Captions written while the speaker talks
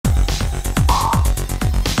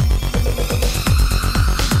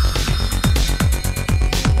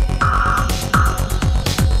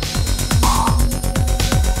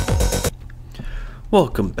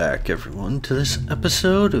Welcome back, everyone, to this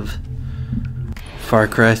episode of Far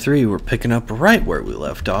Cry 3. We're picking up right where we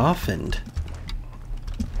left off, and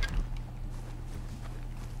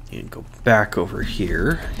you go back over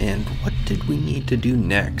here. And what did we need to do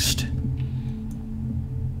next?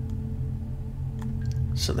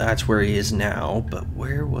 So that's where he is now, but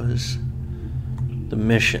where was the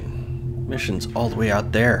mission? Mission's all the way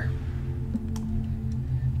out there.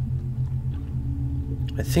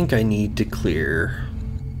 I think I need to clear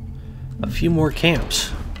a few more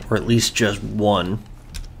camps, or at least just one.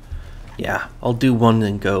 Yeah, I'll do one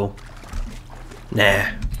and go.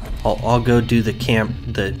 Nah, I'll go do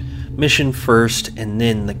the mission first and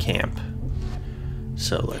then the camp.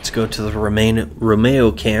 So let's go to the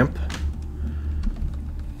Romeo camp.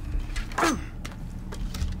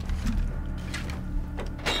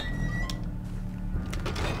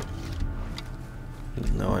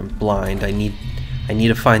 Even though I'm blind, I need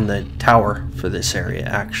to find the tower for this area,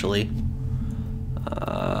 actually.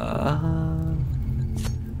 I'm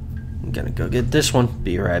gonna go get this one.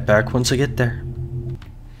 Be right back once I get there.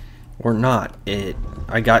 Or not.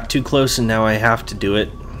 I got too close and now I have to do it.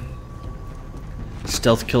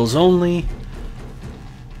 Stealth kills only.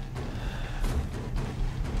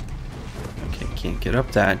 Okay, can't get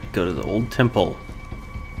up that. Go to the old temple.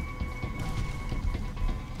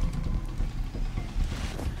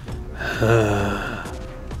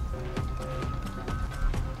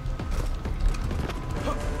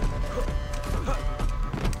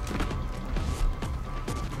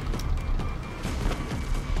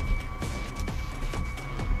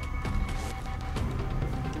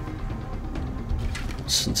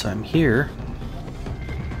 Since I'm here,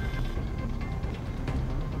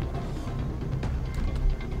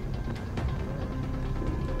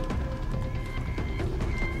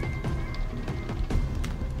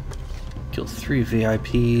 kill 3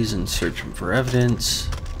 VIPs and search them for evidence.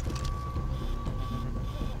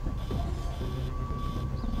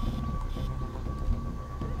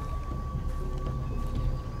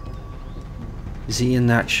 Is he in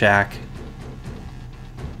that shack?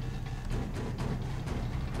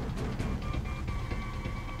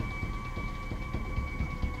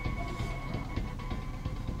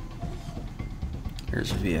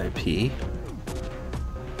 There's a VIP.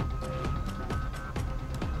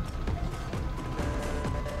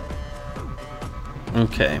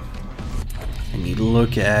 Okay. I need to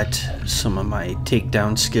look at some of my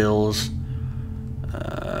takedown skills.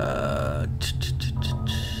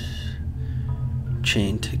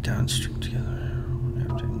 Chain takedown, string together one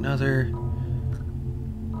after another.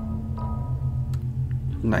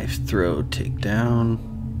 Knife throw, takedown.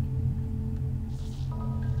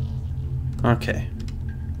 Okay.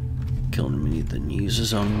 Kill him and then use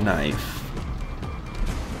his own knife.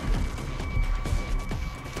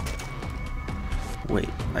 Wait,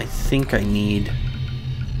 I think I need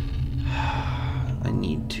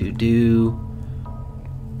to do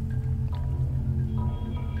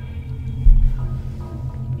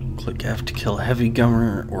click F to kill a heavy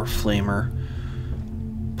gunner or flamer.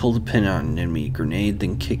 Pull the pin on an enemy grenade,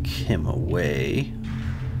 then kick him away.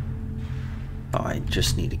 Oh, I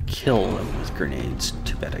just need to kill them with grenades.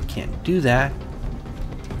 Too bad I can't do that.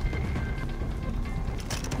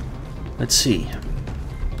 Let's see.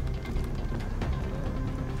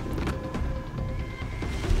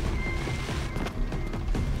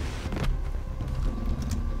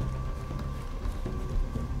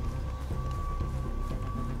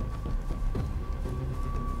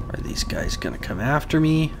 Are these guys gonna come after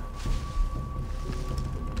me?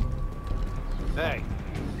 Hey.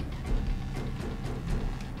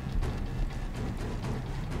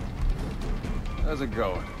 How's it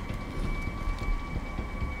going?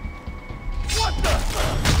 What the?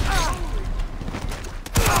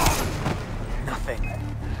 Nothing.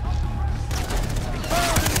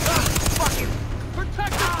 Fucking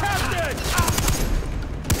protect the captain!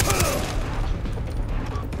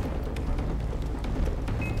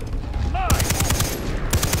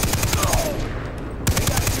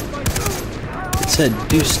 It said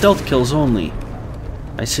do stealth kills only.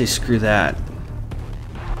 I say screw that.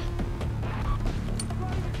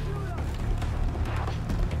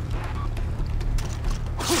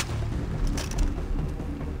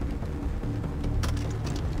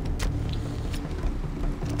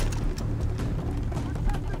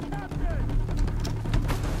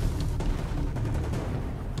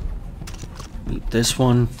 This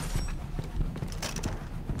one.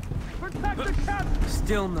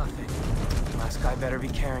 Still nothing. Last guy better be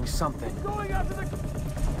carrying something. Going after the...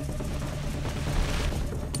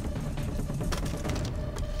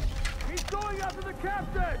 He's going after the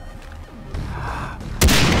captain!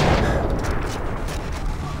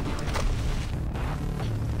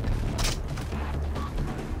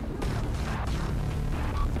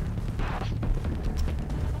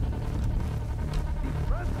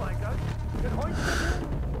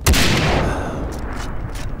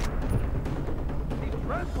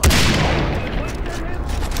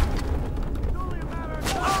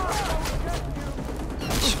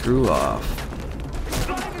 Screw off.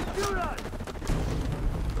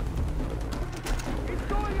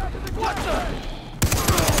 What the?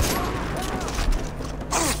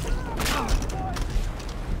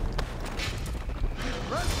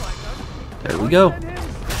 There we go.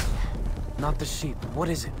 Not the sheep. What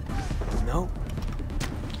is it? No?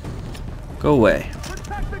 Go away.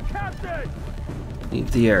 Protect the captain!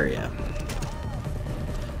 Leave the area.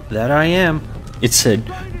 That I am. It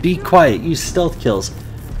said, be quiet, use stealth kills.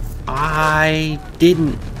 I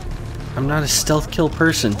didn't. I'm not a stealth kill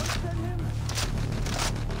person.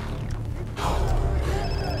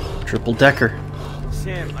 Triple decker.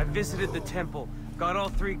 Sam, I visited the temple. Got all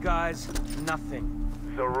 3 guys. Nothing.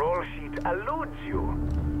 The roll sheet eludes you.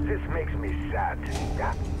 This makes me sad.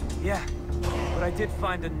 Yeah, but I did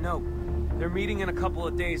find a note. They're meeting in a couple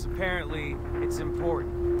of days. Apparently, it's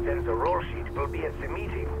important. Then the roll sheet will be at the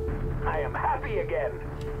meeting. I am happy again.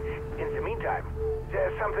 In the meantime,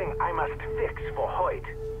 there's something I must fix for Hoyt.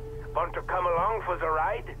 Want to come along for the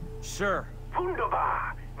ride? Sure.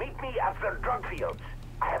 Wunderbar! Meet me at the drug fields.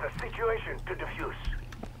 I have a situation to defuse.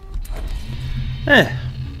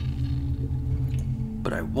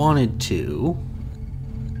 But I wanted to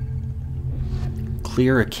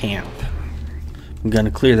clear a camp. I'm gonna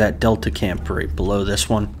clear that Delta camp right below this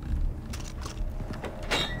one.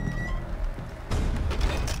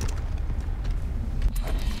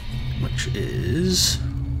 Which is...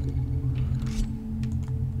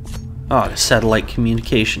 oh, the satellite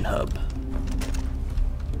communication hub.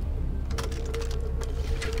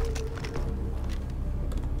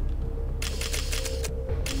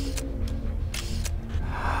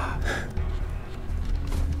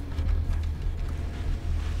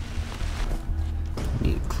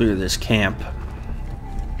 Need to clear this camp.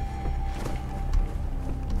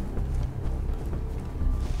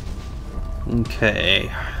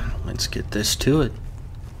 Okay, let's get this to it.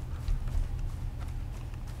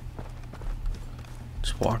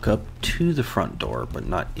 Let's walk up to the front door, but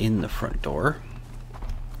not in the front door.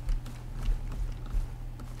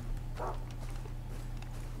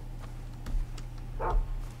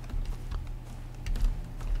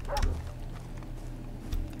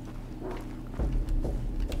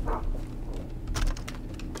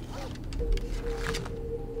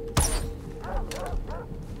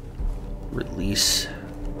 Release.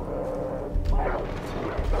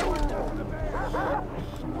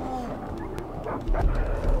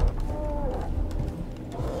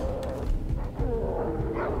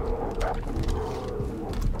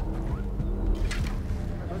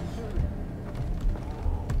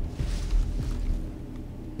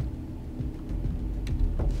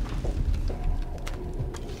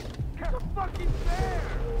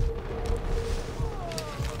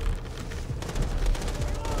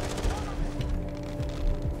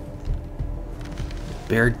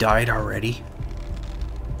 Bear died already.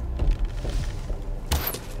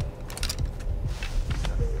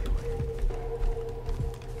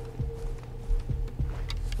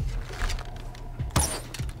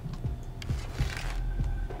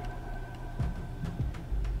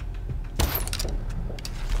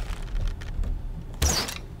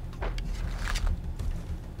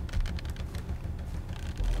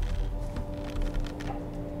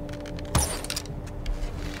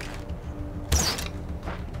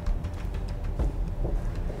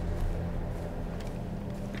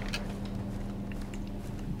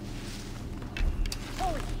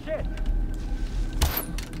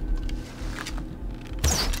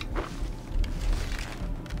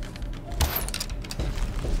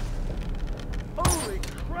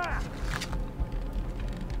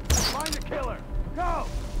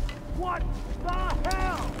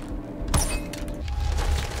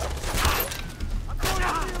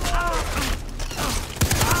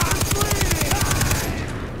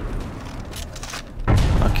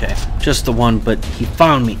 Just the one, but he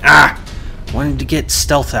found me. Ah! Wanted to get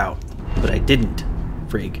stealth out, but I didn't.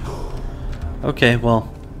 Frig. Okay,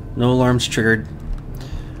 well, no alarms triggered.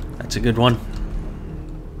 That's a good one.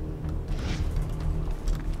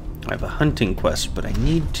 I have a hunting quest, but I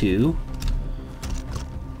need to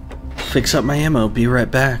fix up my ammo. Be right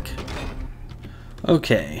back.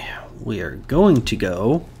 Okay, we are going to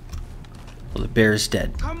go... well, the bear's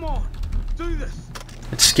dead. Come on, do this.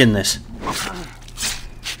 Let's skin this.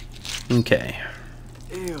 Okay.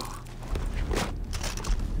 Ew.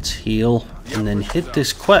 heal and then hit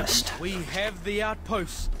this quest. We have the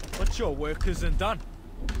outpost, but your work isn't done.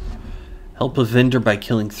 Help a vendor by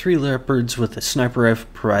killing 3 leopards with a sniper rifle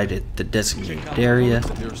provided the designated area.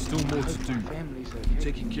 There is still more to do.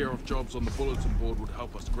 Taking care of jobs on the bulletin board would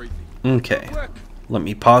help us greatly. Okay, let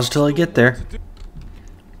me pause till I get there.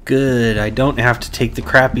 Good, I don't have to take the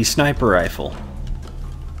crappy sniper rifle.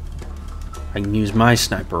 I can use my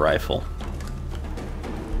sniper rifle.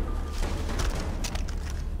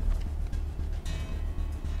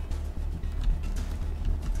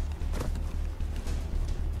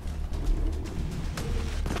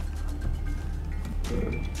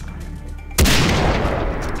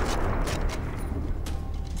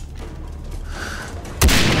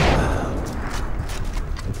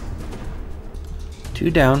 Two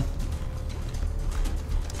down.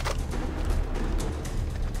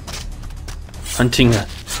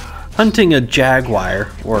 Hunting a jaguar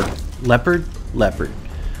or leopard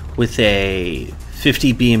with a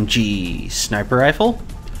 50 BMG sniper rifle.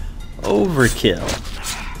 Overkill.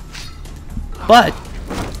 But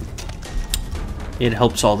it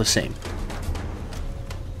helps all the same.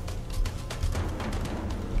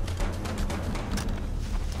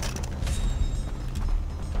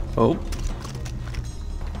 Oh.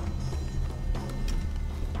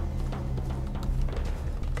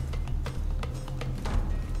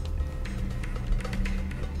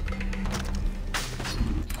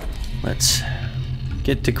 Let's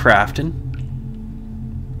get to crafting.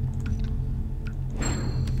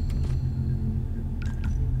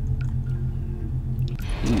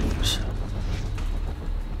 Use.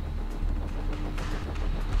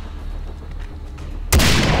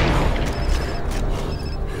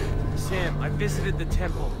 Sam, I visited the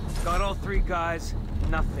temple. Got all 3 guys.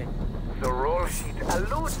 Nothing. The roll sheet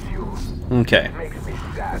eludes you. Okay. It makes me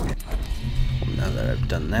sad. Well, now that I've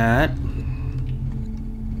done that,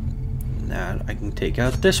 I can take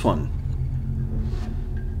out this one.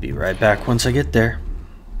 Be right back once I get there.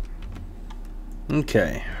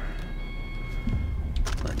 Okay.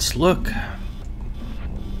 Let's look.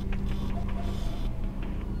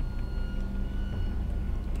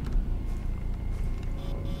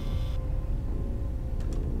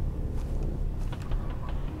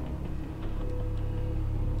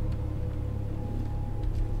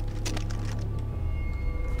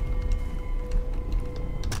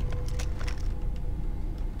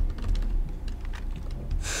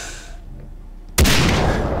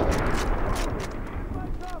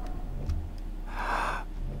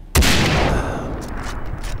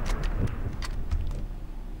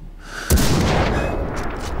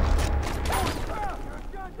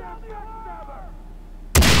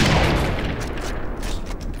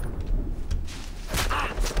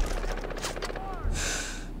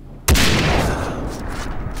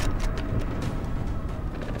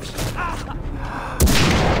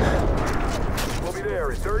 We'll be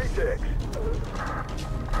there in 36.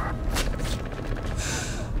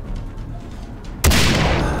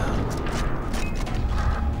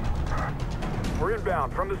 We're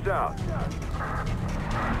inbound from the south.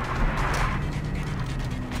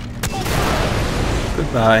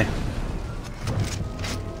 Goodbye.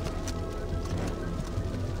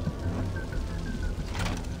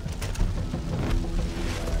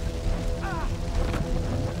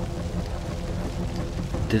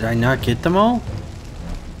 Did I not get them all?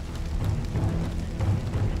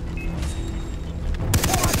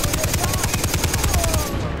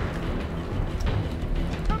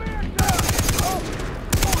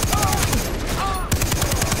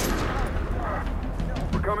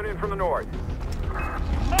 We're coming in from the north.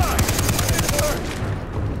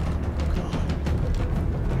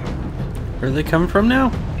 Where are they coming from now?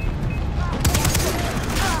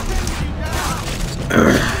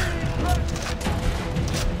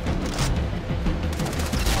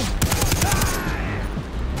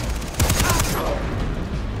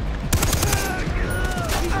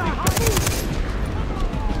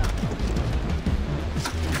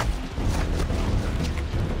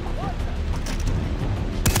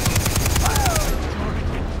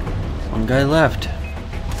 One guy left.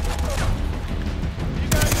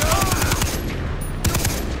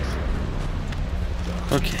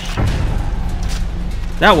 Okay.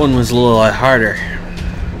 That one was a little harder.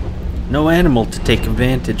 No animal to take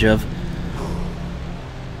advantage of.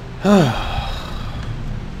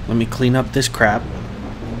 Let me clean up this crap.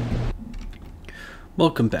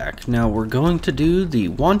 Welcome back. Now we're going to do the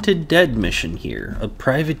Wanted Dead mission here. A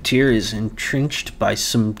privateer is entrenched by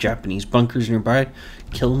some Japanese bunkers nearby.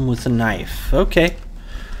 Kill him with a knife. Okay.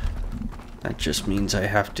 That just means I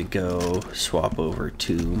have to go swap over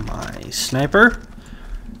to my sniper.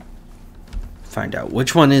 Find out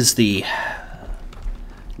which one is the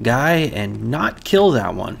guy and not kill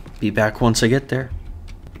that one. Be back once I get there.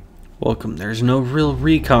 Welcome. There's no real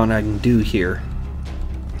recon I can do here.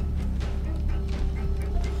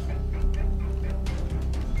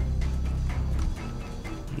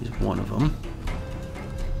 He's one of them.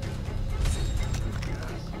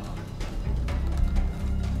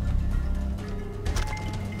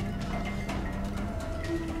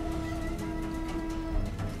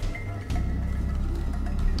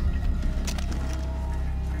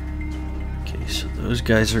 Okay, so those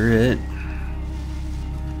guys are it.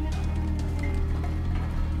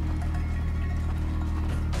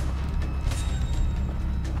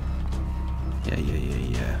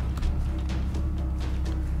 Yeah.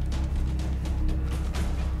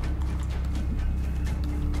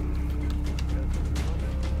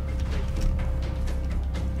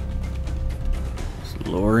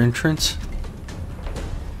 Lower entrance.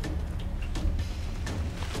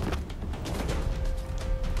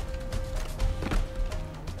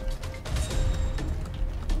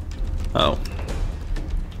 Oh.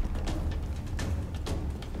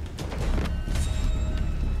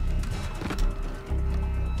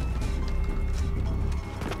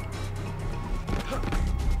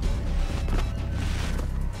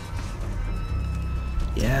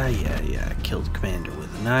 Yeah. Killed the commander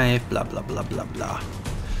with a knife, blah, blah, blah, blah, blah.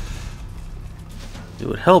 It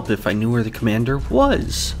would help if I knew where the commander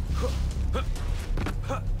was.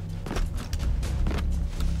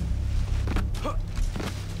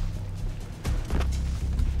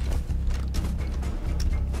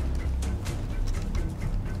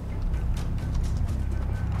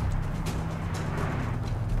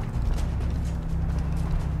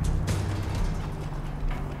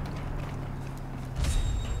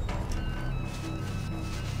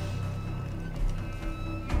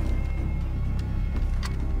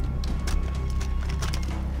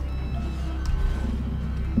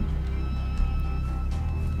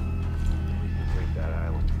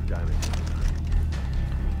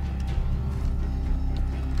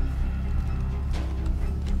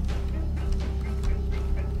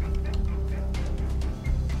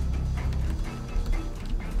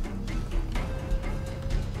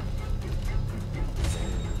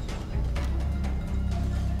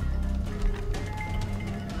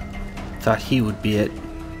 Thought he would be it.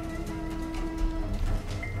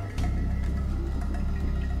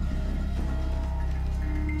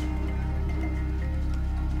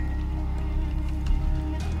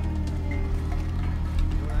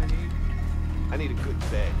 I need a good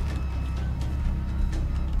bed.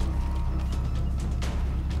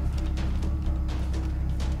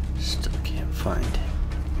 Still can't find him.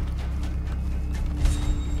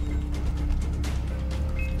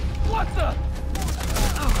 What the?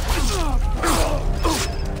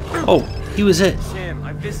 Oh, he was it. Sam,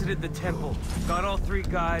 I visited the temple. Got all 3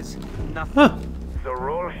 guys. Nothing. Huh. The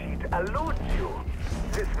roll sheet alludes you.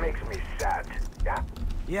 This makes me sad. Yeah?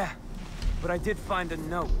 Yeah, but I did find a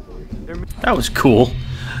note. That was cool.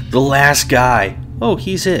 The last guy. Oh,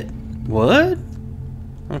 he's it. What?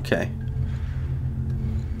 Okay.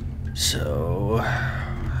 So,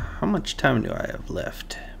 how much time do I have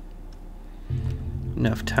left?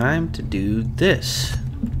 Enough time to do this.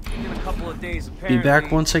 In a couple of days, Be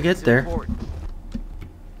back once I get there. Important.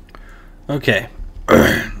 Okay.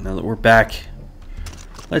 Now that we're back,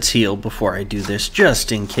 let's heal before I do this,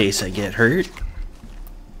 just in case I get hurt.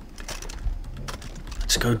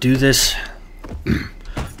 Let's go do this.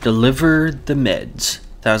 Deliver the meds.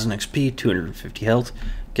 1000 XP, 250 health.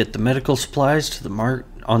 Get the medical supplies to the mark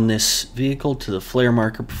on this vehicle to the flare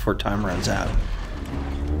marker before time runs out.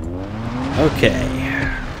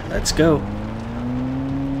 Okay, let's go.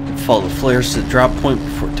 Follow the flares to the drop point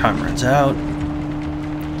before time runs out.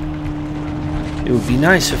 It would be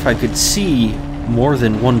nice if I could see more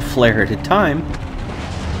than one flare at a time.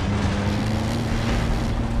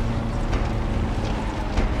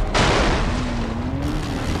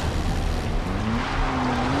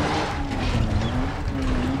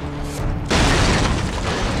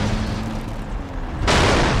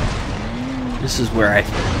 This is where I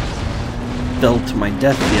fell to my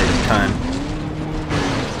death the other time.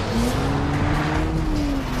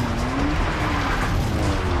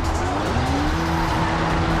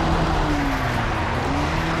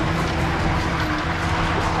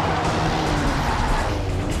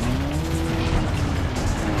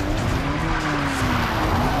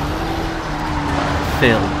 I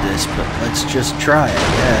failed this, but let's just try, I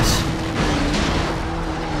guess.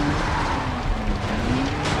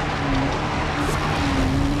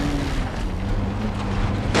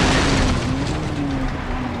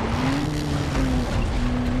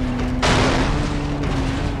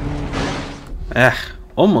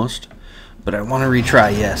 Almost. But I want to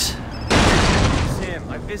retry, yes. Sam,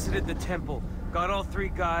 I visited the temple. Got all 3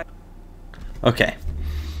 guys. Okay.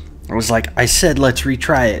 I was like, I said let's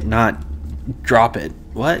retry it, not drop it.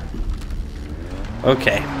 What?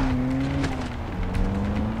 Okay.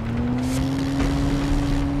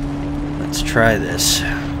 Let's try this.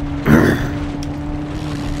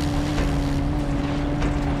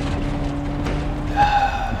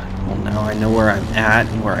 Well, now I know where I'm at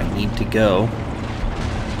and where I need to go.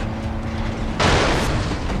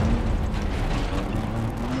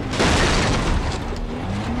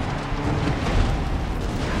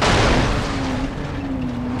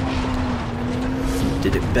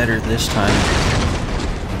 Did it better this time.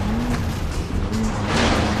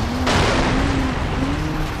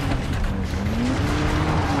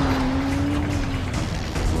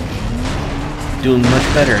 Doing much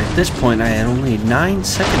better. At this point, I had only 9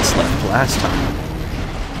 seconds left last time.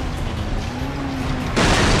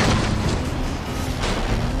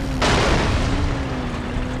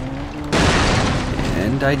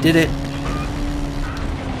 And I did it.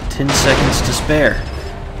 10 seconds to spare.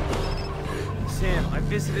 Sam, I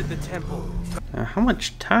visited the temple. Now, how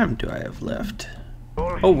much time do I have left?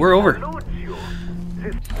 Oh, we're over.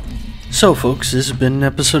 So, folks, this has been an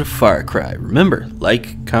episode of Far Cry. Remember,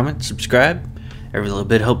 like, comment, subscribe. Every little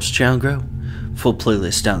bit helps the channel grow. Full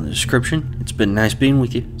playlist down in the description. It's been nice being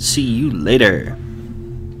with you. See you later.